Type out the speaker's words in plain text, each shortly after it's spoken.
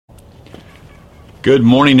Good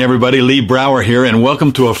morning, everybody. Lee Brower here, and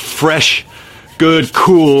welcome to a fresh, good,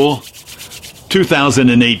 cool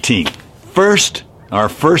 2018. Our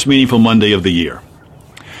first meaningful Monday of the year.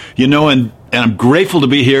 You know, and I'm grateful to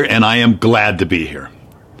be here, and I am glad to be here.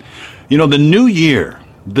 You know, the new year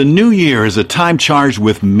is a time charged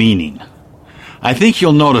with meaning. I think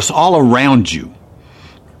you'll notice all around you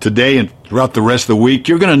today and throughout the rest of the week,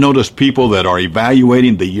 you're going to notice people that are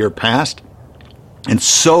evaluating the year past and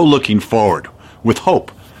so looking forward with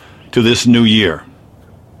hope to this new year.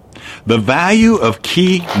 The value of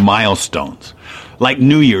key milestones, like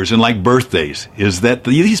New Year's and like birthdays, is that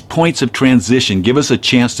these points of transition give us a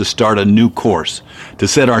chance to start a new course, to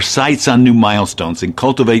set our sights on new milestones and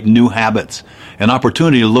cultivate new habits, an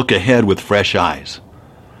opportunity to look ahead with fresh eyes.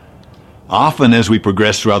 Often as we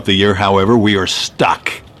progress throughout the year, however, we are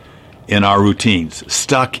stuck in our routines,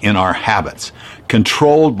 stuck in our habits,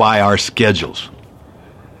 controlled by our schedules.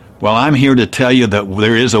 Well, I'm here to tell you that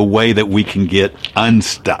there is a way that we can get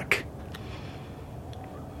unstuck.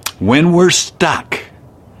 When we're stuck,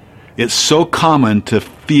 it's so common to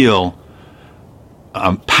feel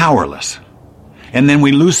powerless. And then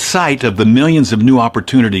we lose sight of the millions of new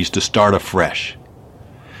opportunities to start afresh.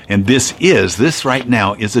 And this right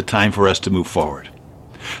now is a time for us to move forward.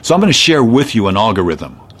 So I'm going to share with you an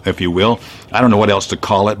algorithm, if you will. I don't know what else to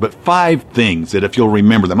call it, but 5 things that if you'll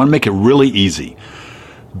remember them, I'm going to make it really easy.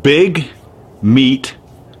 Big, meet,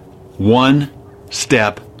 1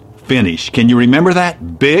 step, finish. Can you remember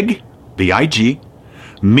that? Big, B-I-G,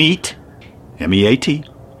 meet, M-E-A-T,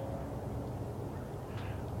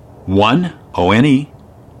 1, O-N-E,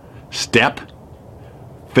 step,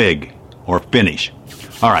 fig, or finish.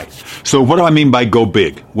 All right, so what do I mean by go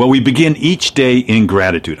big? Well, we begin each day in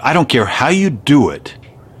gratitude. I don't care how you do it.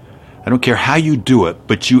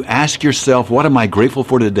 But you ask yourself, what am I grateful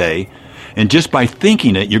for today? And just by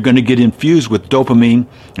thinking it, you're going to get infused with dopamine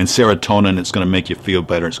and serotonin. It's going to make you feel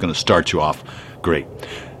better. It's going to start you off great.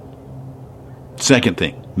 Second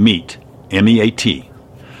thing, meet, M-E-A-T.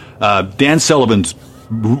 Dan Sullivan's,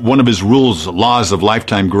 one of his laws of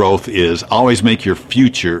lifetime growth is always make your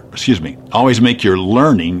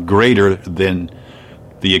learning greater than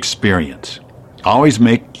the experience. Always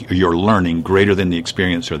make your learning greater than the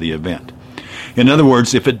experience or the event. In other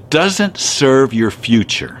words, if it doesn't serve your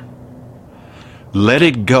future, let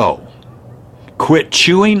it go. Quit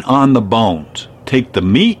chewing on the bones. Take the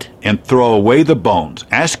meat and throw away the bones.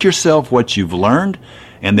 Ask yourself what you've learned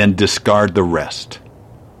and then discard the rest.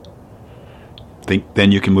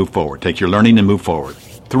 Then you can move forward. Take your learning and move forward.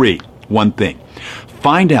 3, 1 thing.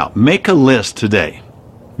 Find out. Make a list today.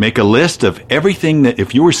 Make a list of everything that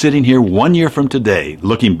if you were sitting here 1 year from today,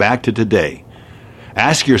 looking back to today,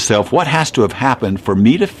 ask yourself what has to have happened for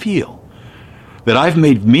me to feel that I've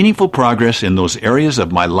made meaningful progress in those areas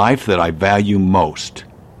of my life that I value most.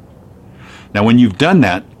 Now, when you've done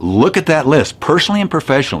that, look at that list, personally and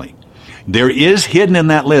professionally. There is hidden in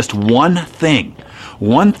that list one thing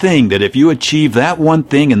that if you achieve that one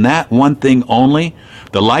thing and that one thing only,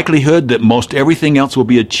 the likelihood that most everything else will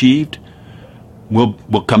be achieved will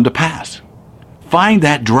come to pass. Find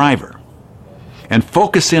that driver and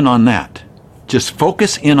focus in on that. Just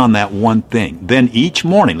focus in on that one thing. Then each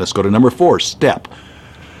morning, let's go to number 4, step.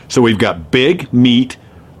 So we've got big, meet,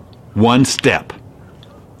 1 step.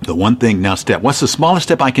 The one thing, now step. What's the smallest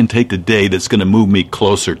step I can take today that's going to move me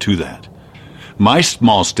closer to that? My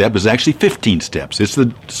small step is actually 15 steps. It's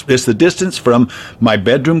the distance from my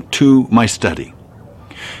bedroom to my study.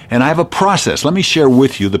 And I have a process. Let me share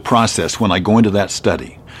with you the process when I go into that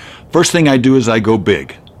study. First thing I do is I go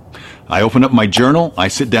big. I open up my journal, I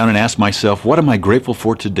sit down and ask myself, what am I grateful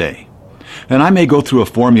for today? And I may go through a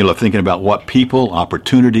formula thinking about what people,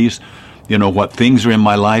 opportunities, what things are in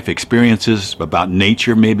my life, experiences, about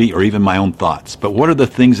nature maybe, or even my own thoughts. But what are the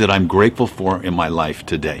things that I'm grateful for in my life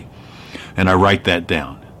today? And I write that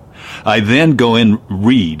down. I then go and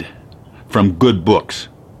read from good books,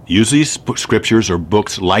 usually scriptures or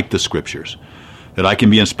books like the scriptures, that I can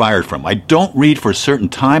be inspired from. I don't read for a certain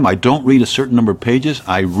time. I don't read a certain number of pages.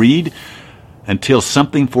 I read until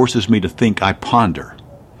something forces me to think. I ponder.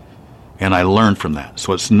 And I learn from that.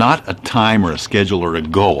 So it's not a time or a schedule or a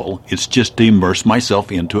goal. It's just to immerse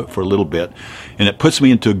myself into it for a little bit. And it puts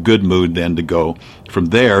me into a good mood then to go from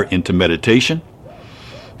there into meditation.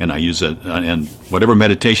 And I use and whatever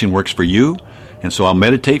meditation works for you. And so I'll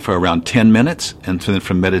meditate for around 10 minutes. And then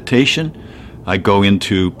from meditation, I go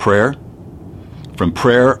into prayer. From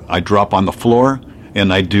prayer, I drop on the floor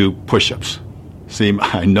and I do push-ups. See,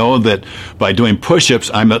 I know that by doing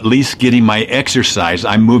push-ups, I'm at least getting my exercise.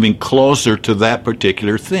 I'm moving closer to that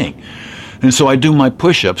particular thing. And so I do my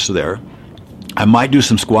push-ups there. I might do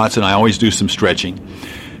some squats, and I always do some stretching.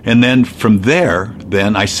 And then from there,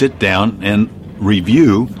 then I sit down and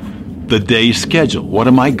review the day's schedule. What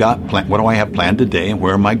do I have planned today, and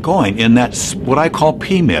where am I going? And that's what I call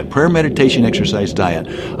PMED, prayer, meditation, exercise, diet.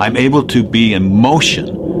 I'm able to be in motion,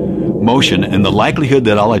 and the likelihood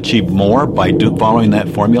that I'll achieve more by following that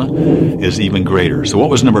formula is even greater. So what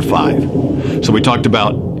was number 5? So we talked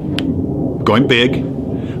about going big.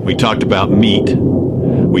 We talked about meat.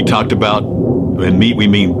 We talked about, and meat we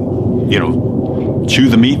mean, chew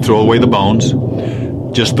the meat, throw away the bones.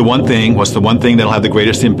 Just the one thing. What's the one thing that'll have the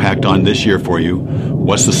greatest impact on this year for you?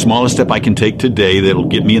 What's the smallest step I can take today that'll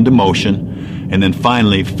get me into motion? And then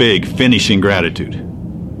finally, finishing gratitude.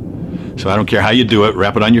 So I don't care how you do it.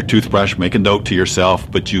 Wrap it on your toothbrush. Make a note to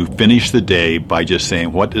yourself. But you finish the day by just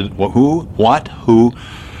saying, what or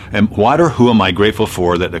who am I grateful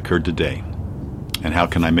for that occurred today? And how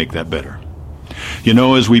can I make that better?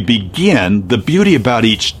 As we begin, the beauty about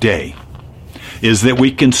each day is that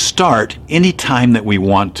we can start any time that we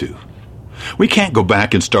want to. We can't go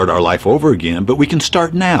back and start our life over again, but we can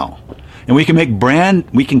start now. And we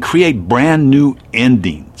can create brand new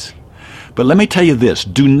endings. But let me tell you this,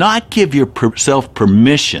 do not give yourself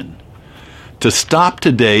permission to stop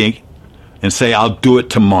today and say, I'll do it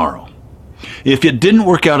tomorrow. If it didn't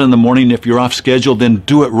work out in the morning, if you're off schedule, then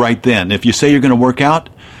do it right then. If you say you're going to work out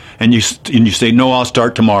and you say, no, I'll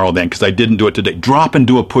start tomorrow then because I didn't do it today, drop and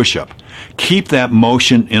do a push-up. Keep that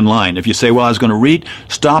motion in line. If you say, well, I was going to read,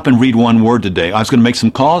 stop and read one word today. I was going to make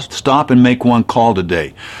some calls, stop and make one call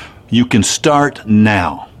today. You can start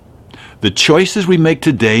now. The choices we make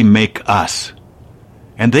today make us,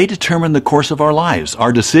 and they determine the course of our lives.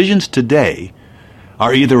 Our decisions today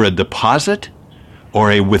are either a deposit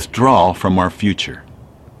or a withdrawal from our future.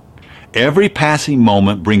 Every passing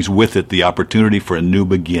moment brings with it the opportunity for a new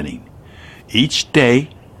beginning. Each day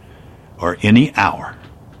or any hour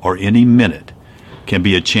or any minute can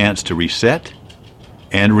be a chance to reset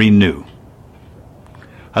and renew.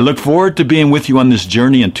 I look forward to being with you on this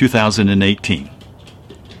journey in 2018.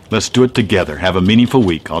 Let's do it together. Have a meaningful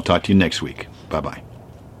week. I'll talk to you next week. Bye-bye.